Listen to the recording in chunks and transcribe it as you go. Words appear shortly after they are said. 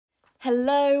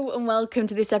Hello and welcome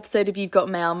to this episode of You've Got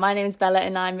Mail. My name is Bella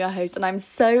and I'm your host, and I'm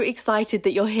so excited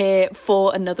that you're here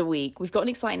for another week. We've got an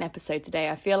exciting episode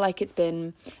today. I feel like it's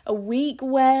been a week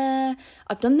where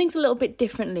I've done things a little bit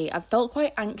differently. I've felt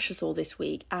quite anxious all this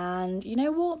week, and you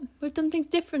know what? We've done things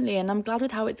differently and I'm glad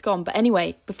with how it's gone. But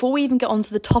anyway, before we even get on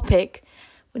to the topic,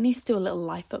 we need to do a little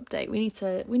life update. We need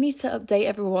to update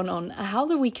everyone on how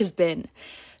the week has been.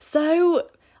 So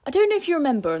I don't know if you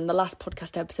remember in the last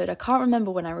podcast episode, I can't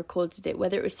remember when I recorded it,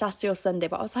 whether it was Saturday or Sunday,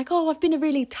 but I was like, I've been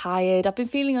really tired. I've been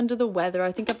feeling under the weather.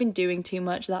 I think I've been doing too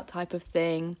much, that type of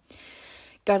thing.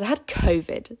 Guys, I had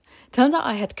COVID. Turns out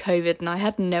I had COVID and I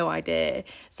had no idea.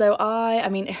 So I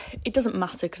mean, it doesn't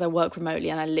matter because I work remotely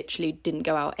and I literally didn't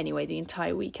go out anyway the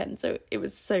entire weekend. So it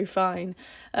was so fine.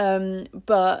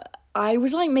 But I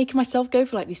was like making myself go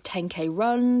for like these 10k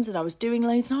runs and I was doing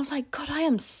loads and I was like, God, I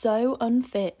am so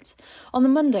unfit. On the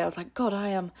Monday, I was like, God, I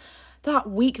am that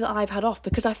week that I've had off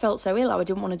because I felt so ill. I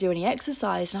didn't want to do any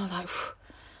exercise. And I was like,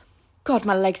 God,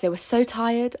 my legs, they were so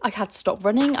tired. I had to stop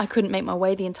running. I couldn't make my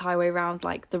way the entire way around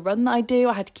like the run that I do.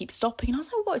 I had to keep stopping. And I was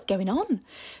like, what is going on?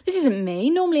 This isn't me.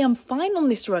 Normally I'm fine on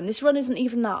this run. This run isn't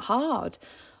even that hard.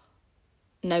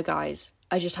 No, guys,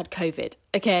 I just had COVID.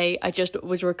 Okay, I just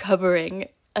was recovering.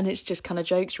 And it's just kind of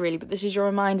jokes, really. But this is your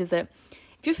reminder that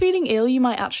if you're feeling ill, you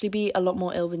might actually be a lot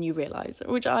more ill than you realise,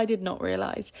 which I did not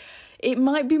realise. It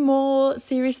might be more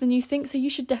serious than you think, so you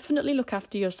should definitely look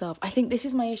after yourself. I think this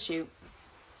is my issue.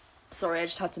 Sorry, I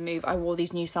just had to move. I wore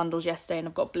these new sandals yesterday and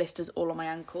I've got blisters all on my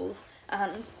ankles.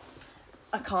 And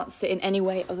I can't sit in any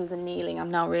way other than kneeling.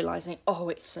 I'm now realising,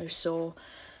 it's so sore.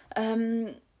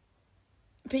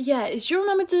 But yeah, it's your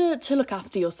remember to look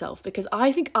after yourself, because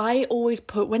I think I always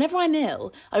whenever I'm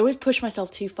ill, I always push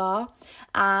myself too far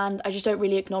and I just don't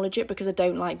really acknowledge it because I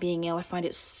don't like being ill. I find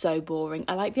it so boring.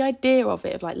 I like the idea of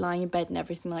it, of like lying in bed and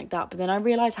everything like that. But then I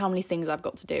realise how many things I've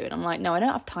got to do and I'm like, no, I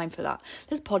don't have time for that.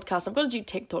 There's podcasts, I've got to do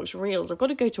TikToks, Reels, I've got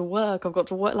to go to work, I've got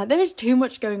to work. Like there is too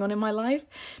much going on in my life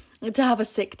to have a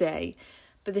sick day.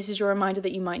 But this is your reminder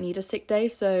that you might need a sick day,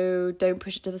 so don't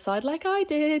push it to the side like I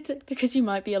did, because you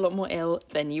might be a lot more ill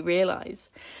than you realise.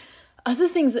 Other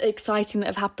things that are exciting that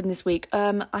have happened this week.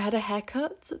 I had a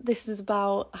haircut. This is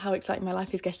about how exciting my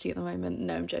life is getting at the moment.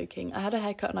 No, I'm joking. I had a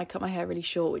haircut and I cut my hair really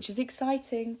short, which is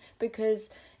exciting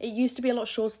because it used to be a lot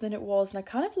shorter than it was and I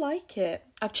kind of like it.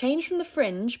 I've changed from the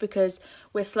fringe because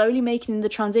we're slowly making the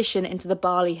transition into the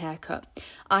Bali haircut.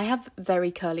 I have very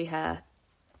curly hair.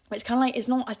 It's kind of like, it's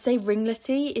not, I'd say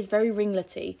ringlety, it's very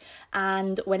ringlety.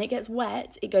 And when it gets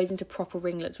wet, it goes into proper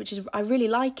ringlets, which is, I really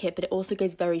like it, but it also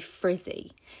goes very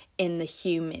frizzy in the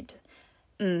humid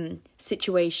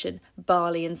situation.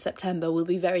 Bali in September will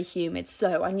be very humid.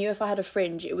 So I knew if I had a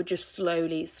fringe, it would just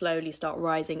slowly start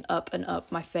rising up and up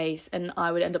my face. And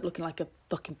I would end up looking like a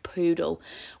fucking poodle.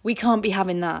 We can't be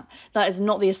having that. That is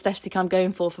not the aesthetic I'm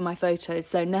going for my photos.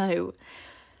 So no.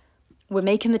 We're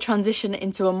making the transition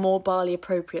into a more Bali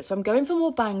appropriate. So I'm going for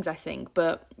more bangs, I think,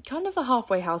 but kind of a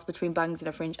halfway house between bangs and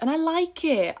a fringe. And I like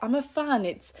it. I'm a fan.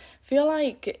 Feel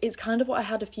like it's kind of what I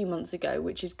had a few months ago,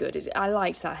 which is good. I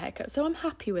liked that haircut, so I'm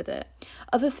happy with it.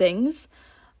 Other things,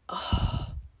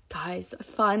 guys, I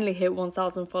finally hit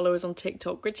 1,000 followers on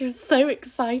TikTok, which is so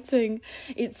exciting.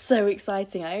 It's so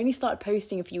exciting. I only started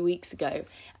posting a few weeks ago,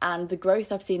 and the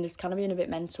growth I've seen has kind of been a bit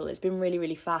mental. It's been really,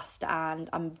 really fast, and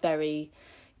I'm very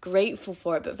grateful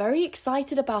for it, but very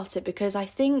excited about it, because I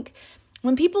think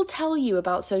when people tell you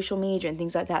about social media and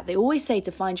things like that, they always say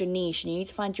to find your niche and you need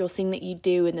to find your thing that you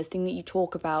do and the thing that you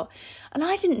talk about. And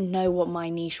I didn't know what my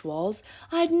niche was.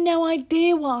 I had no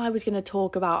idea what I was going to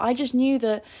talk about. I just knew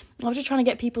that I was just trying to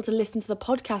get people to listen to the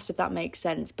podcast, if that makes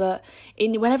sense. But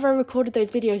whenever I recorded those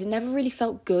videos, it never really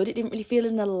felt good. It didn't really feel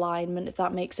in alignment, if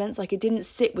that makes sense. Like, it didn't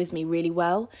sit with me really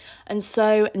well. And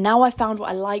so now I found what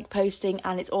I like posting,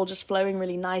 and it's all just flowing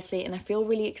really nicely, and I feel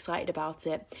really excited about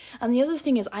it. And the other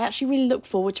thing is, I actually really look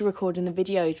forward to recording the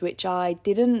videos, which I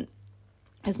didn't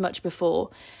as much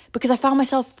before, because I found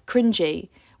myself cringy,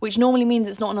 which normally means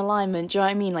it's not in alignment. Do you know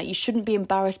what I mean? Like, you shouldn't be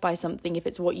embarrassed by something if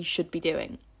it's what you should be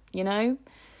doing, you know?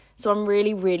 So I'm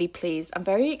really, really pleased. I'm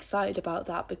very excited about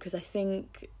that, because I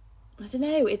think, I don't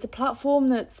know, it's a platform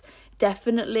that's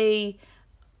definitely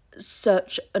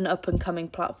such an up-and-coming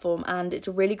platform, and it's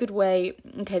a really good way.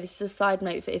 Okay, this is a side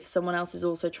note for if someone else is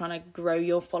also trying to grow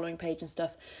your following page and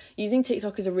stuff. Using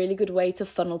TikTok is a really good way to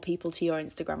funnel people to your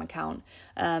Instagram account,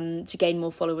 to gain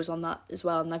more followers on that as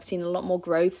well. And I've seen a lot more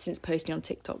growth since posting on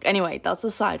TikTok. Anyway, that's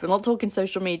aside. We're not talking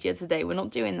social media today. We're not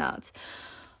doing that.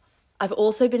 I've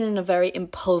also been in a very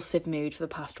impulsive mood for the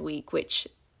past week, which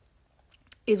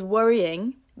is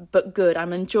worrying, but good.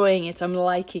 I'm enjoying it. I'm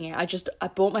liking it. I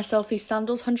bought myself these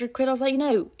sandals, 100 quid. I was like,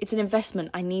 it's an investment.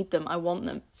 I need them. I want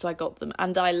them. So I got them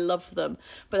and I love them.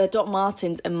 But they're Doc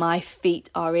Martens and my feet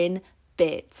are in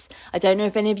bits. I don't know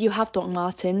if any of you have Doc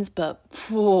Martens, but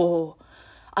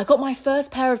I got my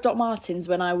first pair of Doc Martens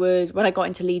when I got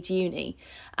into Leeds Uni,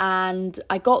 and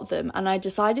I got them and I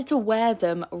decided to wear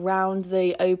them round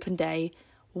the open day.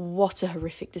 What a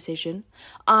horrific decision.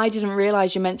 I didn't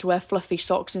realise you're meant to wear fluffy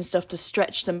socks and stuff to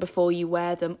stretch them before you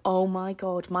wear them. Oh my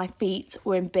God, my feet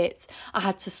were in bits. I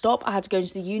had to stop. I had to go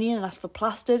into the union and ask for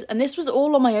plasters. And this was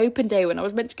all on my open day when I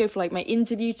was meant to go for like my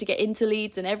interview to get into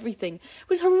Leeds and everything. It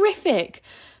was horrific.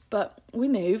 But we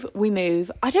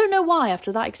move. I don't know why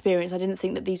after that experience I didn't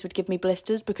think that these would give me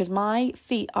blisters, because my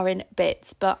feet are in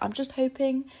bits. But I'm just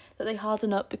hoping that they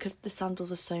harden up because the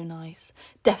sandals are so nice.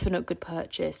 Definite good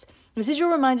purchase. This is your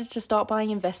reminder to start buying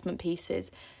investment pieces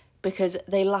because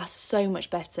they last so much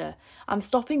better. I'm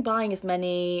stopping buying as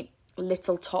many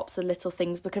little tops and little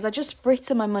things because I just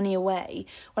fritter my money away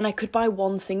when I could buy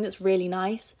one thing that's really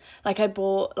nice. Like I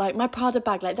bought like my Prada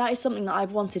bag. Like that is something that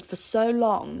I've wanted for so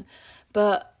long,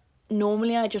 but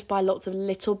normally I just buy lots of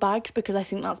little bags because I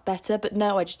think that's better, but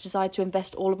no, I just decided to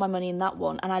invest all of my money in that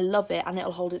one, and I love it, and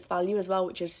it'll hold its value as well,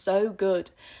 which is so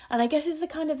good. And I guess it's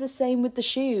the same with the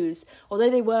shoes. Although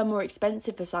they were more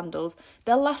expensive for sandals,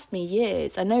 they'll last me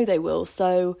years. I know they will,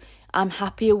 so I'm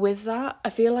happier with that. I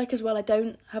feel like as well I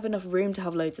don't have enough room to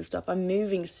have loads of stuff. I'm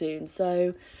moving soon,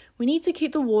 so we need to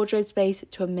keep the wardrobe space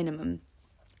to a minimum.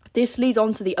 This leads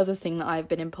on to the other thing that I've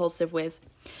been impulsive with.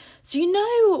 So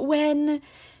when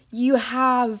you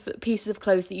have pieces of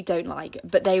clothes that you don't like,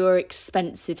 but they were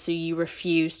expensive, so you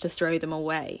refuse to throw them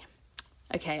away.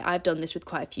 Okay, I've done this with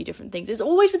quite a few different things. It's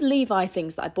always with Levi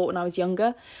things that I bought when I was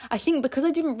younger. I think because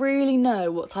I didn't really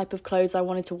know what type of clothes I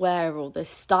wanted to wear or the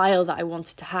style that I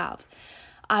wanted to have,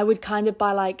 I would kind of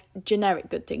buy like generic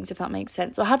good things, if that makes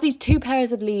sense. So I have these 2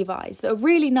 pairs of Levi's that are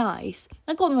really nice.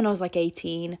 I got them when I was like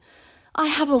 18. I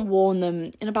haven't worn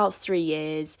them in about 3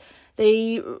 years.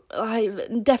 I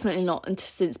definitely not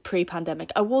since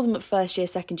pre-pandemic. I wore them at first year,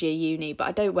 second year uni, but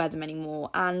I don't wear them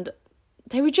anymore. And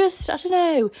they were just, I don't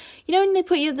know. You know when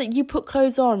they you put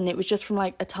clothes on and it was just from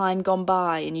like a time gone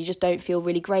by and you just don't feel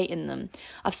really great in them.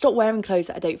 I've stopped wearing clothes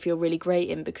that I don't feel really great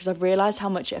in because I've realised how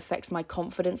much it affects my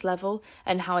confidence level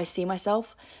and how I see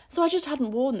myself. So I just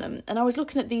hadn't worn them. And I was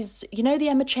looking at these, the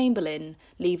Emma Chamberlain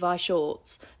Levi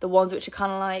shorts, the ones which are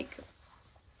kind of like,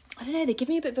 I don't know, they give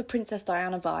me a bit of a Princess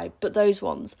Diana vibe, but those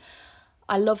ones,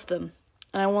 I love them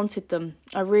and I wanted them.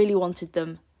 I really wanted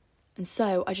them. And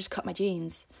so I just cut my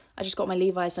jeans. I just got my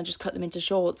Levi's and I just cut them into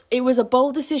shorts. It was a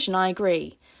bold decision, I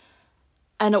agree.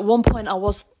 And at one point I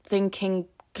was thinking,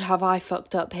 have I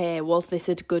fucked up here? Was this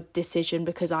a good decision?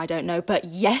 Because I don't know. But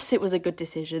yes, it was a good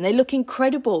decision. They look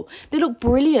incredible. They look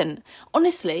brilliant.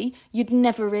 Honestly, you'd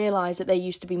never realise that they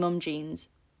used to be mum jeans.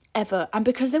 Ever. And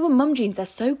because they were mum jeans, they're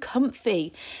so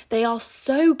comfy. They are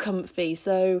so comfy.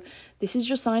 So this is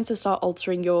your sign to start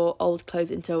altering your old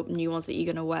clothes into new ones that you're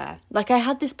going to wear. Like I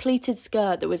had this pleated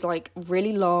skirt that was like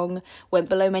really long, went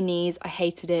below my knees. I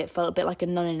hated it. Felt a bit like a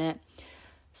nun in it.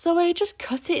 So I just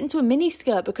cut it into a mini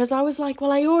skirt because I was like,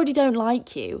 well, I already don't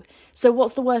like you. So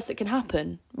what's the worst that can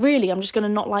happen? Really, I'm just going to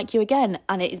not like you again.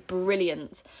 And it is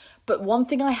brilliant. But one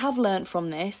thing I have learnt from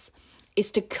this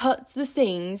is to cut the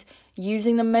things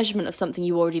using the measurement of something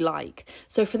you already like.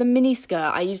 So for the mini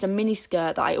skirt, I used a mini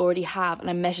skirt that I already have and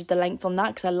I measured the length on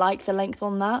that because I like the length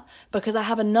on that, because I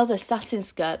have another satin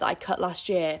skirt that I cut last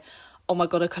year. Oh my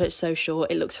God, I cut it so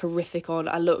short. It looks horrific on.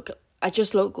 I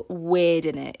just look weird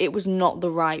in it. It was not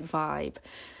the right vibe.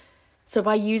 So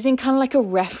by using kind of like a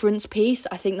reference piece,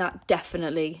 I think that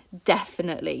definitely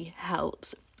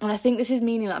helps. And I think this is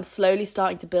meaning that I'm slowly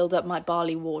starting to build up my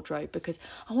Bali wardrobe because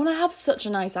I want to have such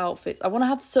a nice outfit. I want to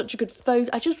have such a good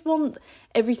photo. I just want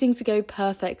everything to go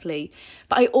perfectly.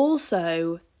 But I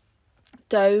also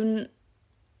don't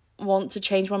want to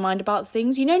change my mind about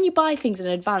things. When you buy things in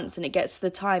advance and it gets to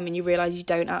the time and you realise you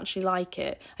don't actually like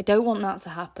it. I don't want that to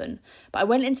happen. But I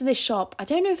went into this shop. I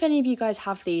don't know if any of you guys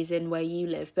have these in where you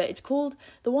live, but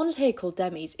the one's here called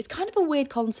Demi's. It's kind of a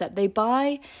weird concept. They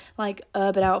buy like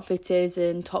Urban Outfitters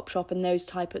and Topshop and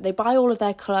they buy all of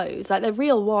their clothes. Like they're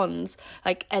real ones,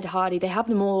 like Ed Hardy. They have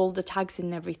them all the tags in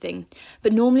and everything.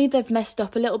 But normally they've messed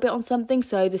up a little bit on something.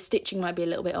 So the stitching might be a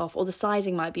little bit off, or the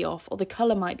sizing might be off, or the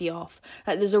colour might be off.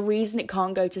 Like there's a reason it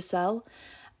can't go to sell.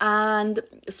 And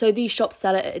so these shops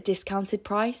sell it at a discounted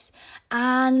price.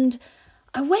 And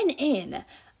I went in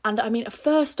and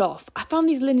first off, I found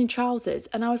these linen trousers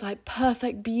and I was like,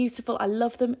 perfect, beautiful, I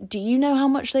love them. Do you know how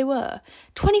much they were?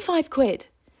 25 quid.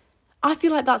 I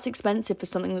feel like that's expensive for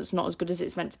something that's not as good as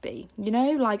it's meant to be. You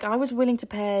know, like I was willing to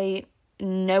pay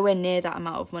nowhere near that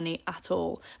amount of money at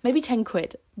all. Maybe 10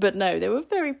 quid, but no, they were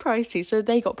very pricey, so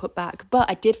they got put back. But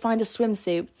I did find a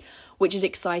swimsuit, which is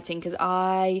exciting because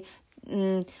I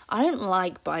don't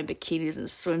like buying bikinis and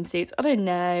swimsuits. I don't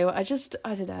know. I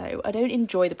don't know. I don't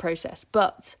enjoy the process,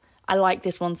 but I like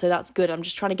this one, so that's good. I'm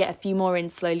just trying to get a few more in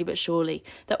slowly but surely.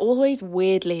 They're always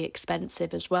weirdly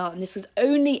expensive as well, and this was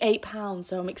only £8,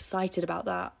 so I'm excited about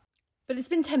that. But it's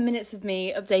been 10 minutes of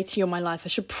me updating you on my life. I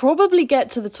should probably get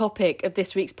to the topic of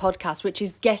this week's podcast, which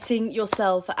is getting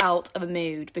yourself out of a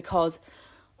mood, because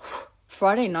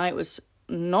Friday night was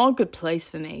not a good place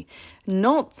for me.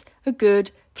 Not a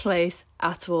good place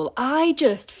at all. I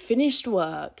just finished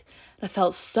work. I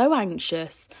felt so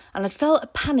anxious and I felt a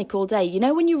panic all day. You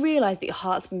know, when you realise that your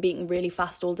heart's been beating really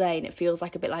fast all day and it feels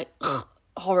like a bit like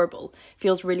horrible. It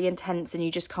feels really intense and you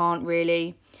just can't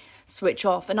really switch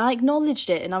off. And I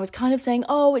acknowledged it and I was kind of saying,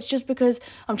 oh, it's just because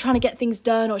I'm trying to get things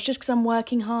done, or it's just because I'm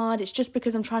working hard, it's just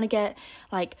because I'm trying to get,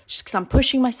 like, just because I'm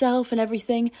pushing myself and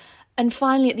everything. And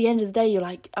finally at the end of the day,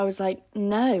 I was like,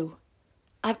 no,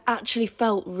 I've actually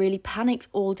felt really panicked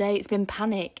all day. It's been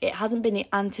panic. It hasn't been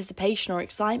anticipation or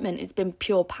excitement. It's been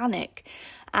pure panic.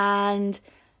 And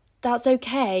that's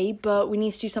okay, but we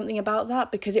need to do something about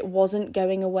that because it wasn't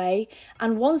going away.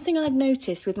 And one thing I've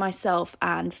noticed with myself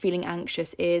and feeling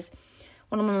anxious is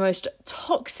one of my most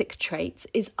toxic traits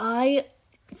is I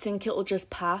think it'll just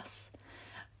pass.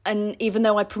 And even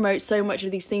though I promote so much of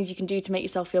these things you can do to make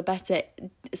yourself feel better,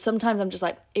 sometimes I'm just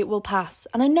like, it will pass.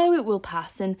 And I know it will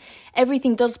pass, and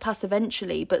everything does pass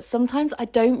eventually, but sometimes I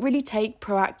don't really take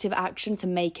proactive action to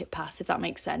make it pass, if that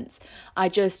makes sense. I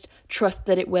just trust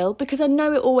that it will, because I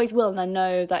know it always will, and I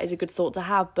know that is a good thought to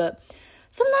have, but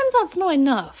sometimes that's not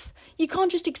enough. You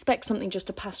can't just expect something just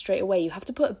to pass straight away. You have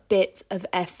to put a bit of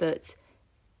effort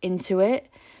into it.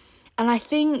 And I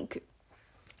think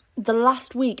the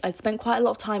last week I'd spent quite a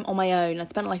lot of time on my own. I'd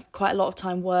spent quite a lot of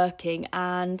time working,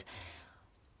 and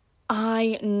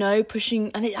I know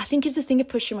I think it's a thing of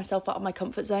pushing myself out of my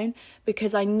comfort zone,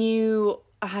 because I knew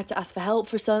I had to ask for help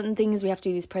for certain things. We have to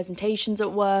do these presentations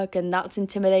at work, and that's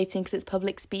intimidating because it's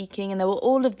public speaking, and there were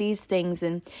all of these things,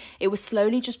 and it was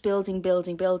slowly just building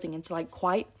into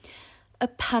quite a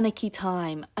panicky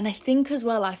time. And I think as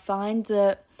well, I find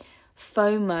that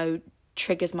FOMO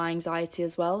triggers my anxiety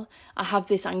as well. I have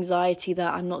this anxiety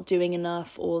that I'm not doing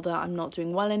enough, or that I'm not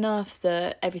doing well enough,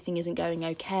 that everything isn't going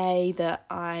okay, that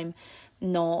I'm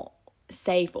not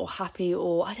safe or happy,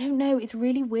 or I don't know. It's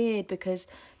really weird because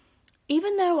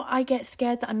even though I get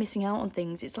scared that I'm missing out on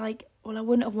things, it's like, well, I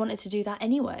wouldn't have wanted to do that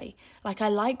anyway. Like, I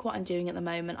like what I'm doing at the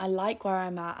moment. I like where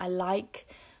I'm at. I like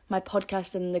my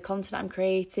podcast and the content I'm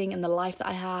creating and the life that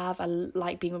I have. I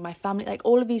like being with my family. Like,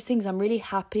 all of these things, I'm really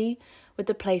happy with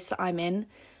the place that I'm in,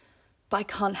 but I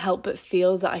can't help but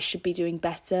feel that I should be doing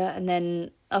better. And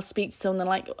then I'll speak to someone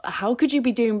like, how could you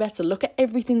be doing better? Look at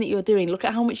everything that you're doing. Look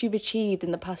at how much you've achieved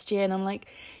in the past year. And I'm like,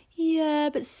 yeah,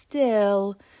 but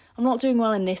still, I'm not doing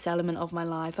well in this element of my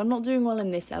life. I'm not doing well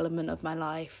in this element of my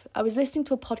life. I was listening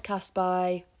to a podcast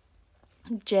by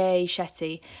Jay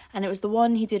Shetty, and it was the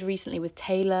one he did recently with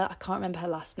Taylor. I can't remember her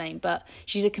last name, but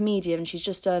she's a comedian. She's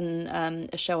just done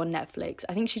a show on Netflix.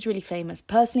 I think she's really famous.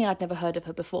 Personally, I'd never heard of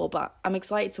her before, but I'm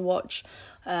excited to watch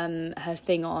her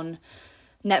thing on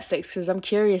Netflix because I'm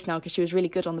curious now, because she was really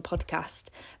good on the podcast.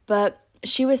 But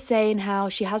she was saying how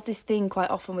she has this thing quite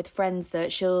often with friends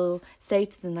that she'll say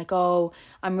to them, like, oh,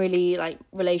 I'm really,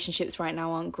 relationships right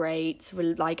now aren't great.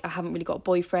 I haven't really got a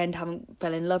boyfriend, haven't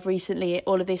fell in love recently,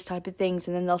 all of this type of things.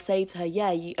 And then they'll say to her,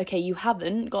 yeah, you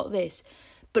haven't got this,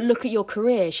 but look at your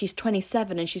career. She's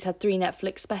 27 and she's had 3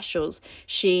 Netflix specials.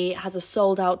 She has a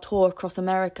sold out tour across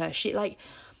America.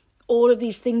 All of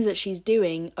these things that she's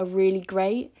doing are really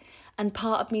great. And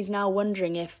part of me is now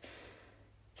wondering if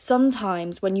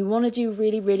sometimes when you want to do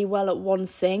really, really well at one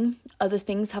thing, other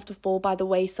things have to fall by the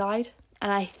wayside.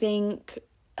 And I think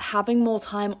having more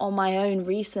time on my own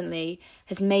recently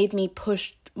has made me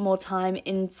push more time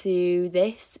into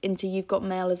You've Got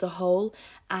Mail as a whole.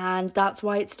 And that's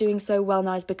why it's doing so well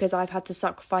now, is because I've had to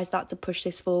sacrifice that to push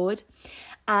this forward.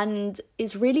 And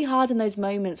it's really hard in those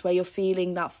moments where you're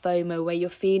feeling that FOMO, where you're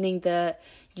feeling that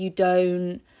you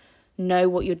don't know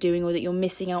what you're doing, or that you're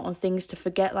missing out on things, to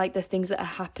forget the things that are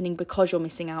happening because you're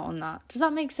missing out on that. Does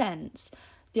that make sense?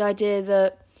 The idea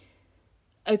that,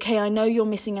 okay, I know you're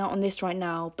missing out on this right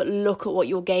now, but look at what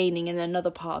you're gaining in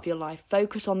another part of your life.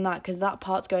 Focus on that, because that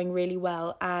part's going really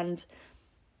well and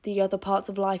the other parts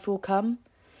of life will come.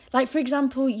 Like, for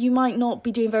example, you might not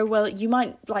be doing very well. You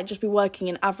might, like, just be working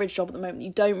an average job at the moment you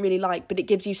don't really like, but it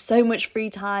gives you so much free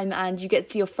time and you get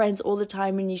to see your friends all the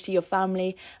time and you see your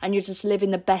family and you're just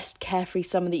living the best carefree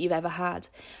summer that you've ever had.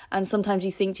 And sometimes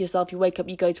you think to yourself, you wake up,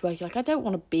 you go to work, you're like, I don't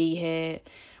want to be here.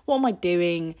 What am I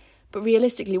doing? But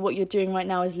realistically, what you're doing right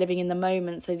now is living in the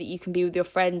moment so that you can be with your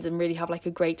friends and really have, like,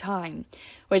 a great time.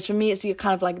 Whereas for me, it's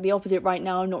kind of like the opposite right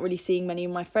now. I'm not really seeing many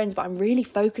of my friends, but I'm really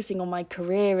focusing on my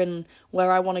career and where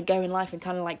I want to go in life and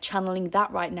kind of like channeling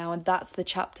that right now. And that's the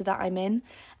chapter that I'm in.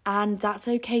 And that's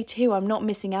okay too. I'm not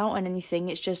missing out on anything.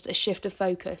 It's just a shift of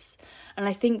focus. And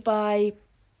I think by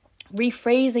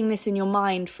rephrasing this in your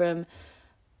mind from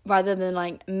rather than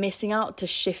like missing out to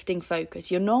shifting focus,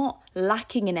 you're not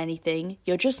lacking in anything.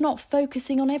 You're just not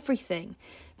focusing on everything.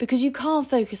 Because you can't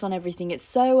focus on everything. It's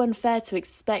so unfair to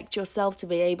expect yourself to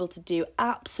be able to do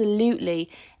absolutely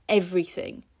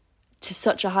everything to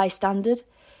such a high standard.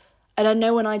 And I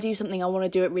know when I do something, I want to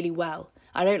do it really well.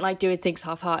 I don't like doing things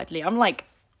half-heartedly. I'm like,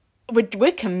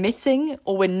 we're committing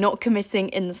or we're not committing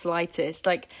in the slightest.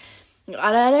 Like,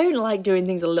 I don't like doing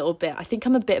things a little bit. I think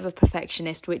I'm a bit of a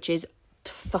perfectionist, which is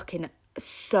fucking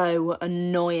so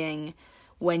annoying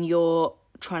when you're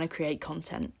trying to create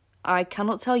content. I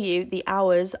cannot tell you the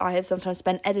hours I have sometimes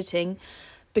spent editing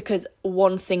because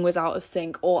one thing was out of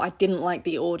sync or I didn't like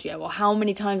the audio or how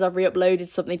many times I've re-uploaded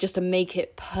something just to make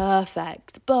it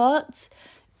perfect. But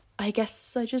I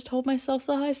guess I just hold myself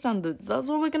to high standards. That's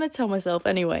what we're going to tell myself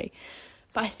anyway.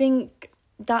 But I think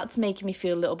that's making me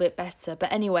feel a little bit better.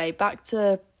 But anyway, back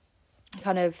to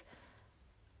kind of,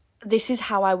 this is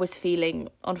how I was feeling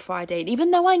on Friday. And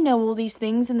even though I know all these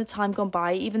things in the time gone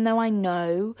by, even though I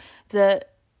know that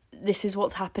this is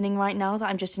what's happening right now, that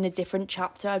I'm just in a different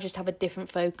chapter, I just have a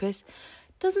different focus,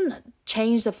 doesn't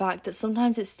change the fact that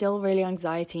sometimes it's still really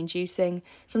anxiety inducing.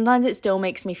 Sometimes it still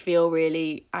makes me feel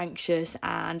really anxious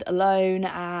and alone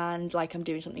and like I'm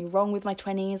doing something wrong with my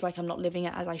 20s, like I'm not living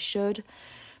it as I should.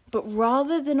 But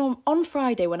rather than on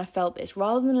Friday when I felt this,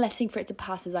 rather than letting for it to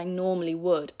pass as I normally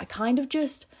would, I kind of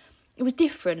just, it was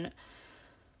different.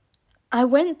 I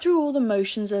went through all the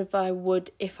motions of I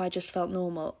would if I just felt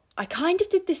normal. I kind of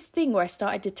did this thing where I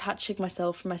started detaching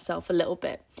myself from myself a little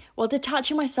bit. Well,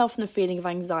 detaching myself from the feeling of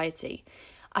anxiety.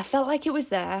 I felt like it was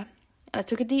there, and I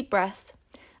took a deep breath,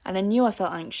 and I knew I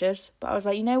felt anxious, but I was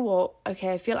like, you know what?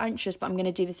 Okay, I feel anxious, but I'm going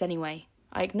to do this anyway.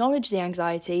 I acknowledge the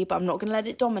anxiety, but I'm not going to let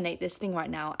it dominate this thing right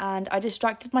now. And I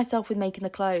distracted myself with making the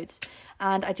clothes,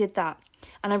 and I did that,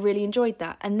 and I really enjoyed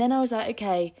that. And then I was like,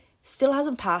 okay, still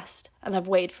hasn't passed, and I've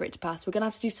waited for it to pass. We're going to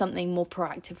have to do something more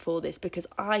proactive for this because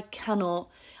I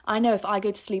know if I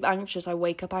go to sleep anxious, I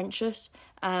wake up anxious,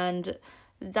 and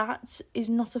that is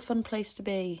not a fun place to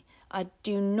be. I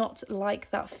do not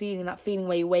like that feeling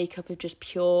where you wake up with just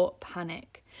pure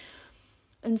panic.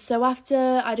 And so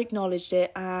after I'd acknowledged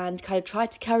it and kind of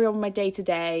tried to carry on my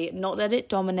day-to-day, not let it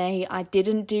dominate, I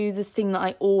didn't do the thing that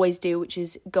I always do, which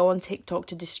is go on TikTok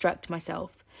to distract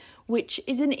myself, which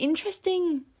is an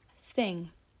interesting thing.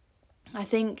 I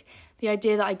think the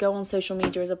idea that I go on social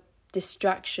media is a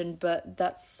distraction, but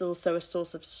that's also a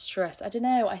source of stress. I don't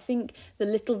know, I think the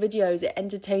little videos, it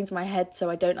entertains my head so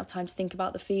I don't have time to think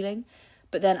about the feeling,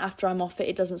 but then after I'm off it,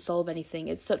 it doesn't solve anything.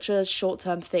 It's such a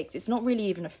short-term fix. It's not really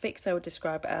even a fix, I would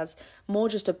describe it as more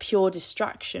just a pure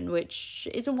distraction, which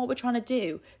isn't what we're trying to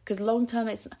do, because long-term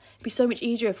it'd be so much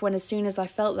easier if when as soon as I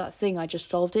felt that thing, I just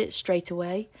solved it straight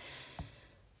away.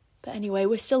 But anyway,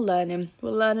 we're still learning.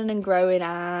 We're learning and growing,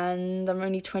 and I'm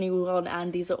only 21,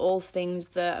 and these are all things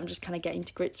that I'm just kind of getting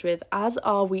to grips with, as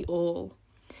are we all.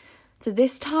 So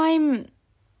this time,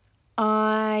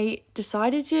 I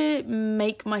decided to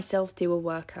make myself do a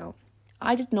workout.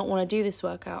 I did not want to do this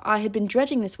workout. I had been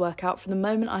dreading this workout from the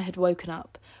moment I had woken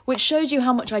up, which shows you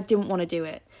how much I didn't want to do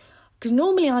it. Because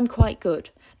normally I'm quite good.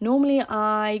 Normally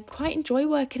I quite enjoy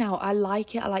working out. I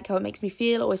like it. I like how it makes me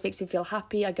feel. It always makes me feel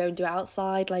happy. I go and do it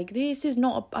outside. Like, this is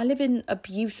not... I live in a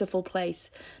beautiful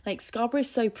place. Like, Scarborough is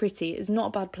so pretty. It's not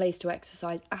a bad place to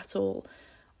exercise at all.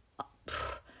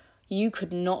 You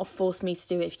could not have forced me to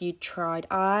do it if you tried.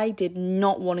 I did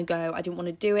not want to go. I didn't want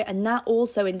to do it. And that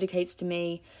also indicates to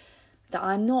me that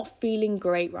I'm not feeling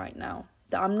great right now.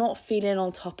 That I'm not feeling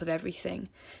on top of everything.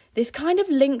 This kind of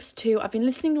links to, I've been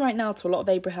listening right now to a lot of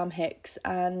Abraham Hicks,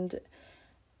 and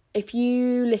if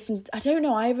you listen, I don't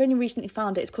know, I've only recently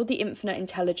found it. It's called the Infinite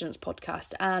Intelligence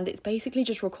Podcast, and it's basically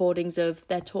just recordings of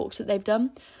their talks that they've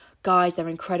done. guys, they're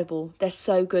incredible. They're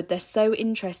so good. They're so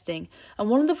interesting. And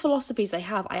one of the philosophies they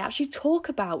have, I actually talk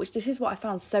about, which this is what I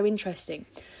found so interesting.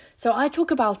 So I talk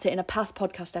about it in a past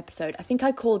podcast episode. I think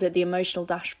I called it the emotional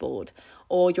dashboard,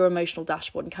 or your emotional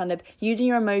dashboard, and kind of using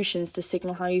your emotions to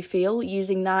signal how you feel,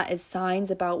 using that as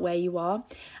signs about where you are.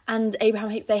 And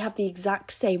Abraham Hicks, they have the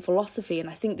exact same philosophy. And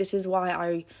I think this is why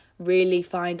I really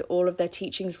find all of their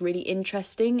teachings really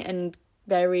interesting and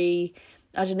very,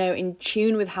 I don't know, in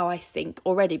tune with how I think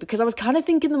already, because I was kind of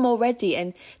thinking them already,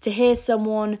 and to hear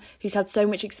someone who's had so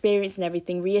much experience and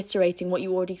everything reiterating what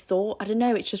you already thought, I don't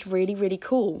know, it's just really, really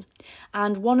cool.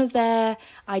 And one of their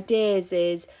ideas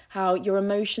is how your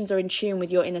emotions are in tune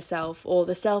with your inner self, or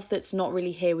the self that's not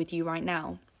really here with you right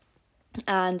now.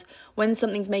 And when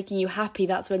something's making you happy,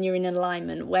 that's when you're in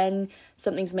alignment. When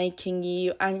something's making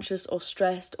you anxious or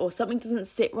stressed, or something doesn't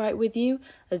sit right with you,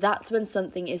 that's when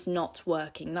something is not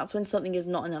working. That's when something is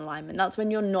not in alignment. That's when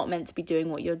you're not meant to be doing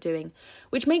what you're doing,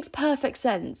 which makes perfect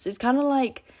sense. It's kind of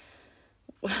like,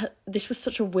 this was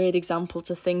such a weird example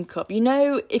to think of. You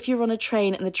know, if you're on a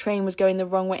train and the train was going the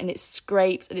wrong way and it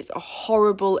scrapes and it's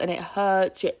horrible and it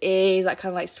hurts your ears, that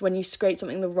kind of like when you scrape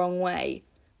something the wrong way.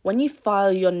 When you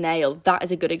file your nail, that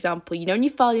is a good example. You know, when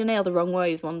you file your nail the wrong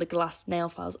way with one of the glass nail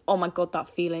files, oh my God, that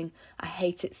feeling. I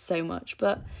hate it so much,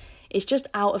 but it's just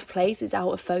out of place, it's out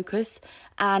of focus.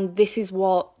 And this is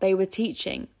what they were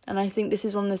teaching. And I think this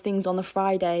is one of the things on the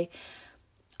Friday.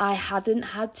 I hadn't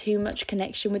had too much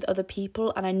connection with other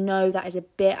people, and I know that is a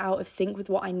bit out of sync with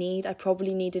what I need. I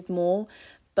probably needed more,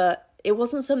 but it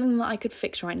wasn't something that I could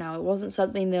fix right now. It wasn't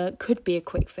something that could be a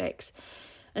quick fix.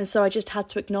 And so I just had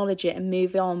to acknowledge it and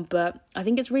move on. But I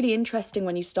think it's really interesting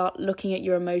when you start looking at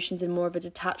your emotions in more of a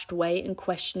detached way and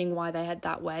questioning why they had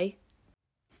that way.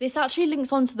 This actually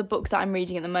links on to the book that I'm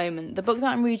reading at the moment. The book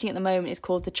that I'm reading at the moment is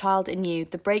called The Child in You,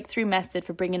 The Breakthrough Method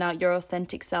for Bringing Out Your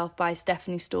Authentic Self by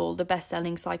Stephanie Stahl, the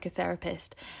best-selling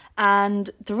psychotherapist.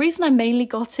 And the reason I mainly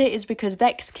got it is because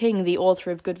Vex King, the author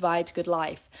of Good Vibes, Good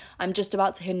Life, I'm just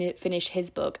about to finish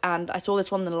his book, and I saw this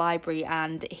one in the library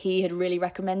and he had really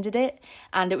recommended it,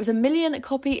 and it was a 1 million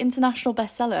copy international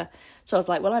bestseller. So I was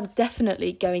like, well, I'm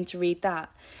definitely going to read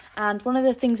that. And one of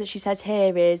the things that she says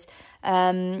here is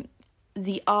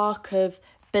the arc of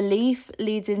belief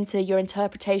leads into your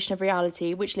interpretation of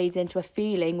reality, which leads into a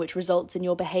feeling, which results in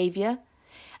your behaviour.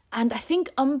 And I think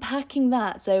unpacking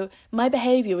that, so my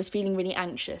behaviour was feeling really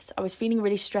anxious. I was feeling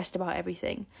really stressed about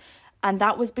everything. And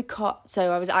that was because,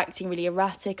 so I was acting really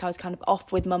erratic. I was kind of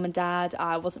off with mum and dad.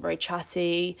 I wasn't very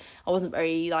chatty. I wasn't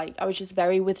very, I was just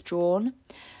very withdrawn.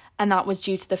 And that was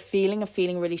due to the feeling of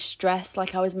feeling really stressed,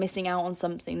 like I was missing out on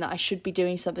something, that I should be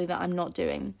doing something that I'm not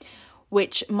doing.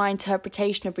 Which my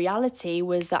interpretation of reality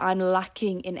was that I'm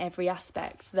lacking in every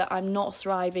aspect, that I'm not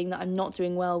thriving, that I'm not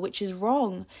doing well, which is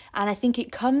wrong. And I think it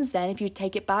comes then, if you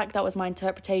take it back, that was my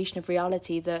interpretation of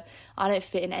reality, that I don't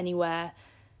fit in anywhere,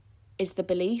 is the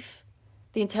belief.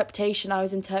 The interpretation, I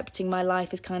was interpreting my life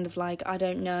as kind of like, I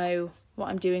don't know what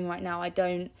I'm doing right now. I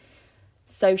don't,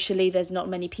 socially, there's not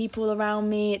many people around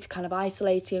me. It's kind of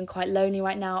isolating and quite lonely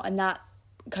right now. And that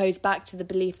goes back to the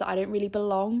belief that I don't really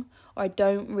belong, or I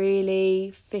don't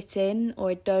really fit in, or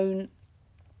I don't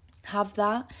have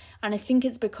that. And I think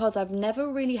it's because I've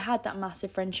never really had that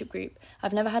massive friendship group.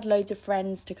 I've never had loads of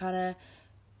friends to kind of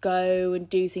go and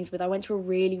do things with. I went to a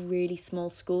really, really small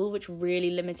school, which really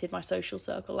limited my social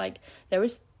circle. Like, there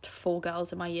was 4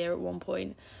 girls in my year at one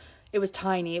point. It was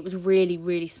tiny. It was really,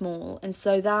 really small. And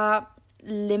so that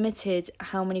limited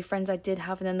how many friends I did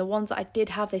have. And then the ones that I did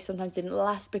have, they sometimes didn't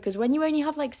last, because when you only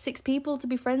have 6 people to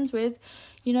be friends with,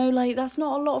 you know, that's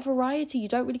not a lot of variety. You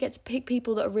don't really get to pick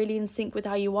people that are really in sync with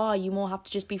how you are. You more have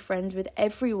to just be friends with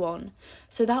everyone.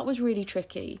 So that was really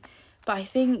tricky. But I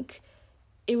think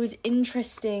it was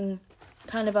interesting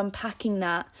kind of unpacking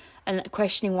that and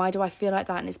questioning, why do I feel like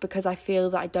that? And it's because I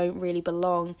feel that I don't really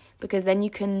belong, because then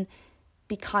you can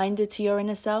be kinder to your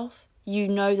inner self. You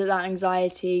know that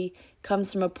anxiety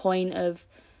comes from a point of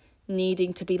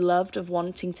needing to be loved, of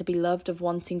wanting to be loved, of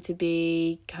wanting to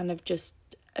be kind of just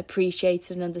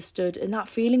appreciated and understood. And that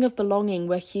feeling of belonging,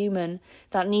 we're human,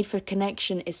 that need for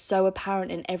connection is so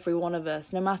apparent in every one of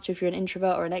us. No matter if you're an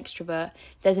introvert or an extrovert,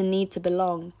 there's a need to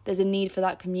belong. There's a need for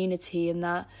that community and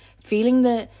that feeling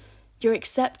that you're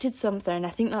accepted something. And I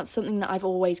think that's something that I've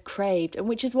always craved, and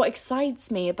which is what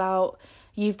excites me about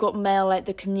You've Got Mail,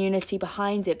 the community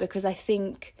behind it, because I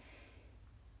think,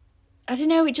 I don't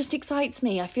know, it just excites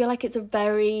me. I feel like it's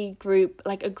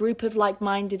a group of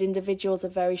like-minded individuals are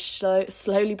very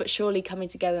slowly but surely coming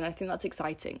together, and I think that's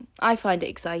exciting. I find it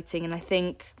exciting, and I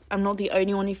think I'm not the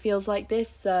only one who feels like this.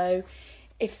 So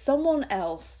if someone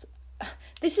else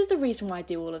this is the reason why I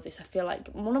do all of this. I feel like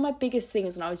one of my biggest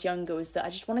things when I was younger was that I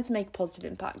just wanted to make a positive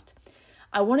impact.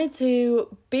 I wanted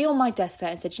to be on my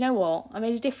deathbed and said, you know what, I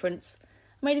made a difference.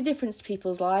 I made a difference to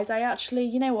people's lives. I actually,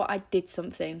 you know what, I did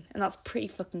something, and that's pretty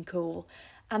fucking cool.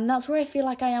 And that's where I feel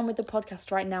like I am with the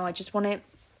podcast right now. I just want it,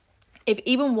 if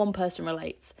even one person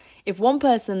relates, if one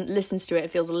person listens to it,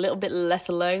 it feels a little bit less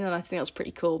alone, and I think that's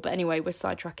pretty cool. But anyway, we're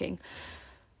sidetracking.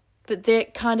 But the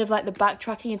kind of like the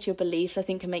backtracking into your beliefs, I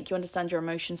think, can make you understand your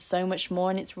emotions so much more,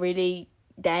 and it's really,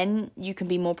 then you can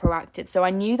be more proactive. So I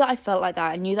knew that I felt like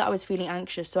that. I knew that I was feeling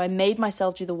anxious. So I made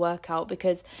myself do the workout,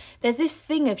 because there's this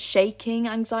thing of shaking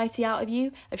anxiety out of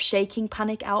you, of shaking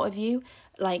panic out of you,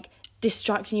 like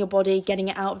distracting your body, getting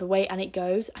it out of the way, and it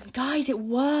goes. And guys, it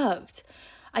worked.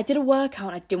 I did a workout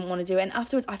and I didn't want to do it, and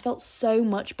afterwards I felt so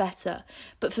much better.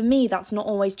 But for me, that's not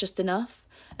always just enough.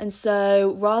 And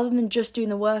so rather than just doing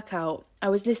the workout, I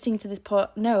was listening to this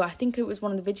I think it was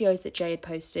one of the videos that Jay had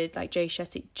posted, like Jay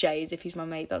Shetty. Jay, as if he's my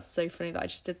mate. That's so funny that I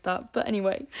just did that. But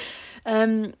anyway,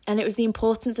 and it was the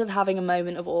importance of having a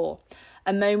moment of awe,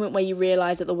 a moment where you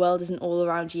realise that the world isn't all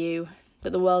around you,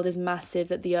 that the world is massive,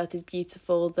 that the earth is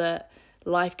beautiful, that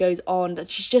life goes on. That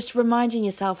just reminding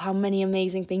yourself how many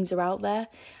amazing things are out there.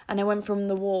 And I went from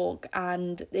the walk,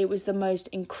 and it was the most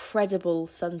incredible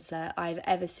sunset I've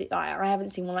ever seen. I haven't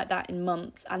seen one like that in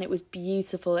months, and it was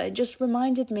beautiful. It just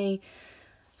reminded me,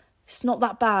 it's not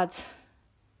that bad.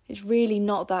 It's really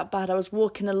not that bad. I was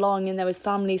walking along, and there was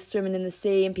families swimming in the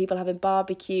sea, and people having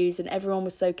barbecues, and everyone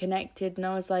was so connected. And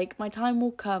I was like, my time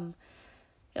will come.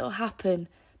 It'll happen.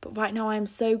 But right now I am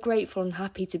so grateful and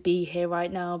happy to be here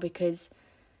right now, because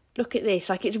look at this.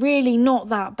 Like, it's really not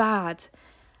that bad.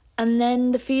 And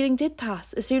then the feeling did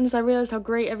pass. As soon as I realised how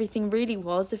great everything really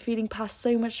was, the feeling passed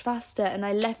so much faster, and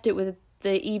I left it with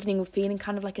the evening feeling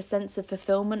kind of like a sense of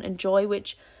fulfilment and joy,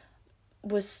 which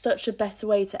was such a better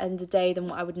way to end the day than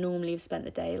what I would normally have spent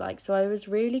the day like. So I was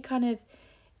really kind of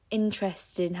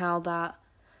interested in how that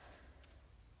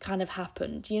kind of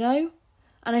happened, you know?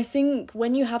 And I think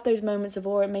when you have those moments of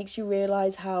awe, it makes you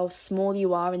realise how small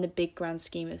you are in the big grand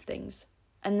scheme of things.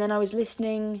 And then I was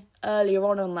listening earlier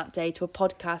on that day to a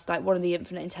podcast, like one of the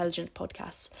Infinite Intelligence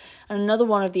podcasts. And another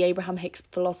one of the Abraham Hicks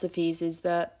philosophies is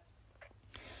that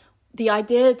the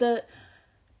idea that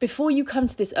before you come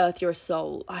to this earth, you're a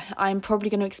soul. I'm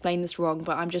probably going to explain this wrong,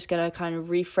 but I'm just going to kind of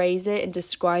rephrase it and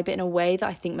describe it in a way that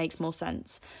I think makes more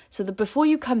sense. So that before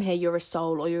you come here, you're a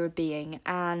soul or you're a being,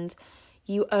 and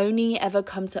you only ever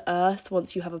come to earth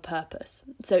once you have a purpose.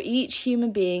 So each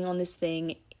human being on this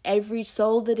thing, every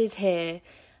soul that is here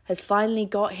has finally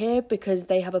got here because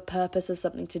they have a purpose of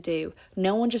something to do.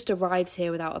 No one just arrives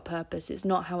here without a purpose. It's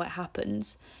not how it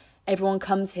happens. Everyone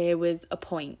comes here with a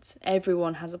point.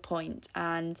 Everyone has a point.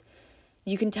 And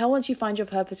you can tell once you find your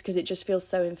purpose, because it just feels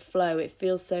so in flow. It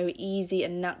feels so easy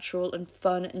and natural and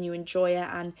fun, and you enjoy it.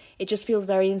 And it just feels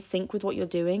very in sync with what you're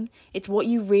doing. It's what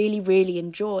you really, really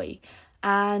enjoy.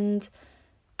 And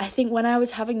I think when I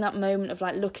was having that moment of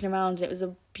like looking around, it was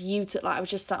a beautiful, like I was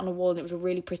just sat on a wall and it was a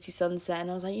really pretty sunset,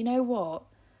 and I was like, you know what?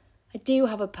 I do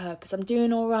have a purpose. I'm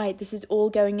doing all right. This is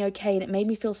all going okay. And it made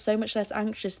me feel so much less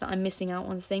anxious that I'm missing out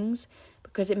on things,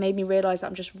 because it made me realise that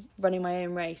I'm just running my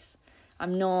own race.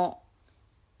 I'm not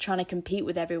trying to compete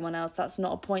with everyone else. That's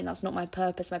not a point. That's not my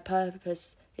purpose. My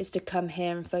purpose is to come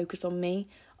here and focus on me.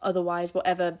 Otherwise,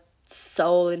 whatever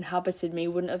soul inhabited me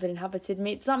wouldn't have inhabited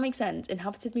me. Does that make sense?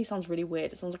 Inhabited me sounds really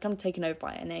weird. It sounds like I'm taken over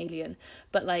by an alien.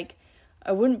 But like,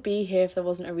 I wouldn't be here if there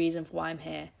wasn't a reason for why I'm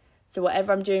here. So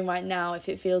whatever I'm doing right now, if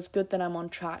it feels good, then I'm on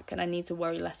track, and I need to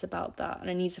worry less about that. And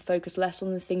I need to focus less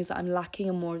on the things that I'm lacking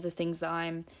and more of the things that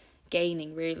I'm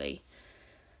gaining, really.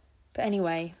 But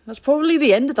anyway, that's probably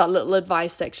the end of that little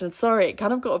advice section. Sorry, it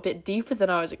kind of got a bit deeper than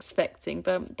I was expecting,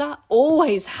 but that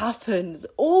always happens.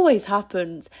 Always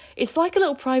happens. It's like a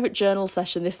little private journal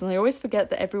session, this, and I always forget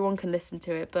that everyone can listen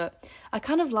to it, but I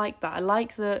kind of like that. I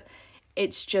like that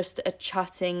it's just a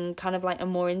chatting, kind of like a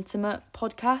more intimate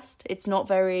podcast. It's not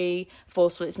very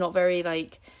forceful. It's not very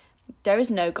like, there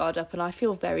is no guard up, and I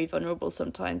feel very vulnerable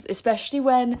sometimes, especially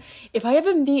when, if I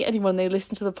ever meet anyone, they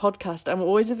listen to the podcast, I'm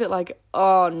always a bit like,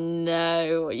 oh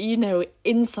no, you know,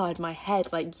 inside my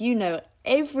head, like, you know,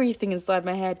 everything inside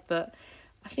my head, but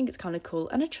I think it's kind of cool,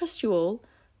 and I trust you all,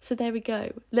 so there we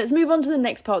go. Let's move on to the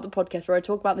next part of the podcast, where I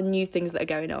talk about the new things that are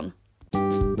going on.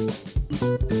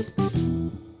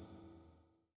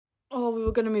 We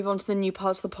were going to move on to the new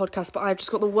parts of the podcast, but I've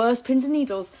just got the worst pins and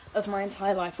needles of my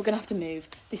entire life. We're going to have to move.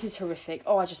 This is horrific.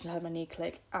 Oh, I just heard my knee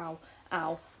click. Ow,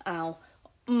 ow, ow.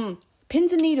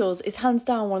 Pins and needles is hands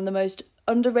down one of the most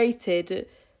underrated,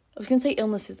 I was going to say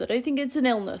illnesses. I don't think it's an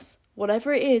illness.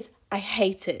 Whatever it is, I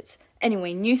hate it.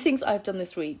 Anyway, new things I've done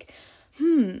this week.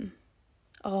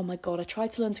 Oh my God, I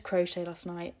tried to learn to crochet last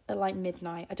night at like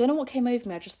midnight. I don't know what came over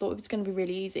me. I just thought it was going to be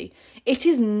really easy. It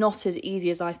is not as easy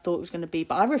as I thought it was going to be,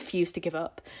 but I refused to give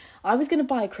up. I was going to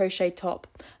buy a crochet top,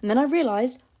 and then I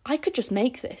realised I could just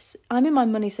make this. I'm in my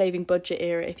money saving budget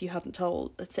era, if you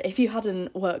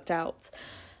hadn't worked out.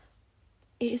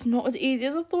 It is not as easy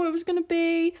as I thought it was going to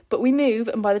be, but we move,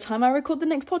 and by the time I record the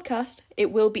next podcast,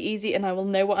 it will be easy and I will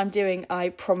know what I'm doing, I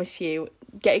promise you.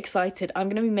 Get excited. I'm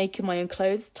going to be making my own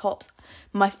clothes, tops.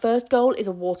 My first goal is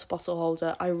a water bottle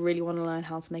holder. I really want to learn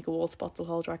how to make a water bottle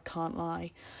holder, I can't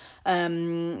lie.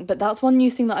 But that's one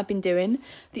new thing that I've been doing.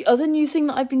 The other new thing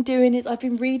that I've been doing is I've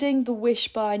been reading The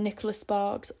Wish by Nicholas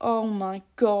Sparks. Oh my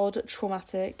God,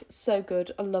 traumatic. So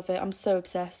good. I love it. I'm so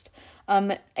obsessed.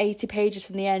 I'm 80 pages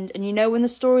from the end, and you know when the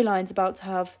storyline's about to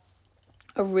have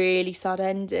a really sad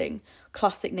ending,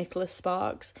 classic Nicholas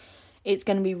Sparks, it's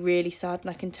going to be really sad, and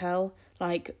I can tell,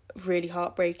 like, really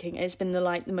heartbreaking. It's been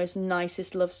the most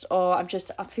nicest love I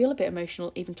feel a bit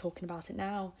emotional even talking about it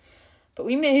now. But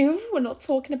we move. We're not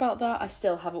talking about that. I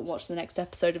still haven't watched the next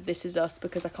episode of This Is Us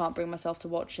because I can't bring myself to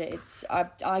watch it.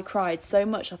 I cried so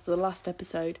much after the last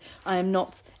episode. I am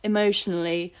not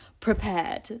emotionally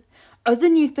prepared. Other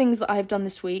new things that I've done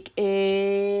this week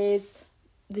is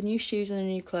the new shoes and the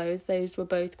new clothes. Those were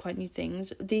both quite new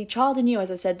things. The Child in You, as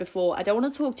I said before, I don't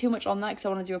want to talk too much on that because I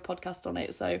want to do a podcast on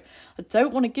it, so I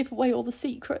don't want to give away all the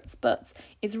secrets, but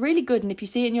it's really good, and if you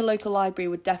see it in your local library,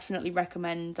 would definitely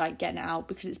recommend getting it out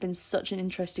because it's been such an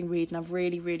interesting read and I've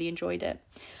really, really enjoyed it.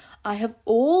 I have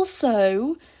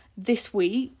also, this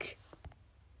week,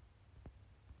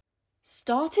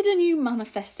 started a new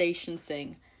manifestation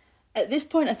thing. At this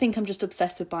point, I think I'm just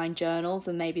obsessed with buying journals,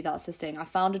 and maybe that's the thing. I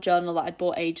found a journal that I'd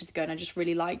bought ages ago and I just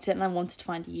really liked it and I wanted to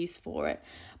find a use for it.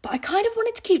 But I kind of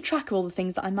wanted to keep track of all the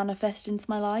things that I manifest into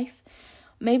my life.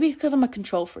 Maybe because I'm a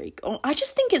control freak. Or I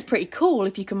just think it's pretty cool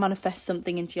if you can manifest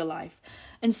something into your life.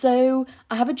 And so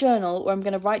I have a journal where I'm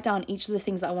going to write down each of the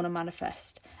things that I want to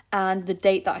manifest and the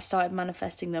date that I started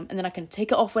manifesting them. And then I can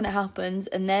take it off when it happens.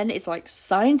 And then it's like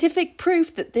scientific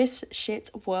proof that this shit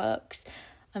works.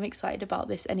 I'm excited about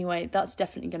this. Anyway, that's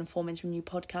definitely going to form into a new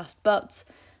podcast, but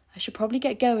I should probably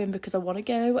get going because I want to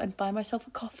go and buy myself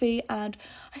a coffee, and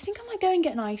I think I might go and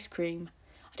get an ice cream.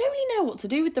 I don't really know what to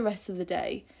do with the rest of the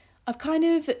day. I've kind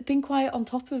of been quite on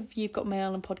top of You've Got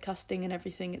Mail and podcasting and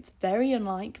everything. It's very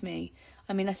unlike me.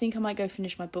 I mean, I think I might go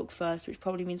finish my book first, which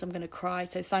probably means I'm going to cry,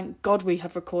 so thank God we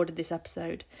have recorded this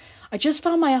episode. I just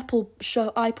found my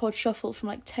iPod Shuffle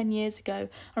from 10 years ago,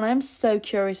 and I am so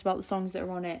curious about the songs that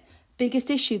are on it.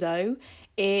 Biggest issue though,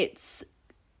 it's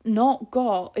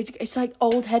like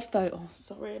old headphone. Oh,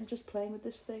 sorry, I'm just playing with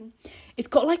this thing. It's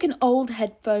got an old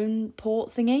headphone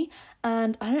port thingy,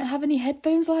 and I don't have any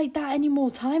headphones like that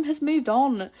anymore. Time has moved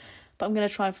on, but I'm going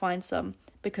to try and find some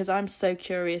because I'm so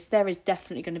curious. There is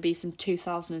definitely going to be some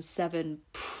 2007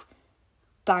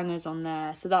 bangers on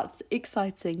there, so that's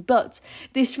exciting. But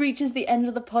this reaches the end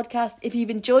of the podcast. If you've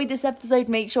enjoyed this episode,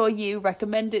 make sure you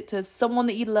recommend it to someone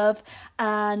that you love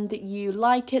and you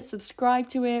like it, subscribe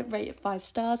to it, rate it 5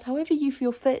 stars, however you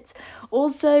feel fit.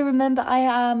 Also, remember, I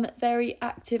am very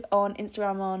active on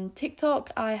Instagram, on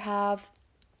TikTok. I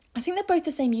think they're both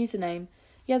the same username.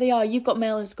 Yeah, they are. You've Got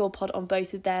Mail _pod on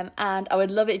both of them, and I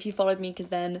would love it if you followed me because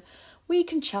then we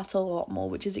can chat a lot more,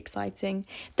 which is exciting.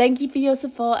 Thank you for your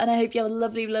support, and I hope you have a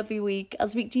lovely, lovely week. I'll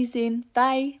speak to you soon.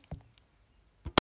 Bye.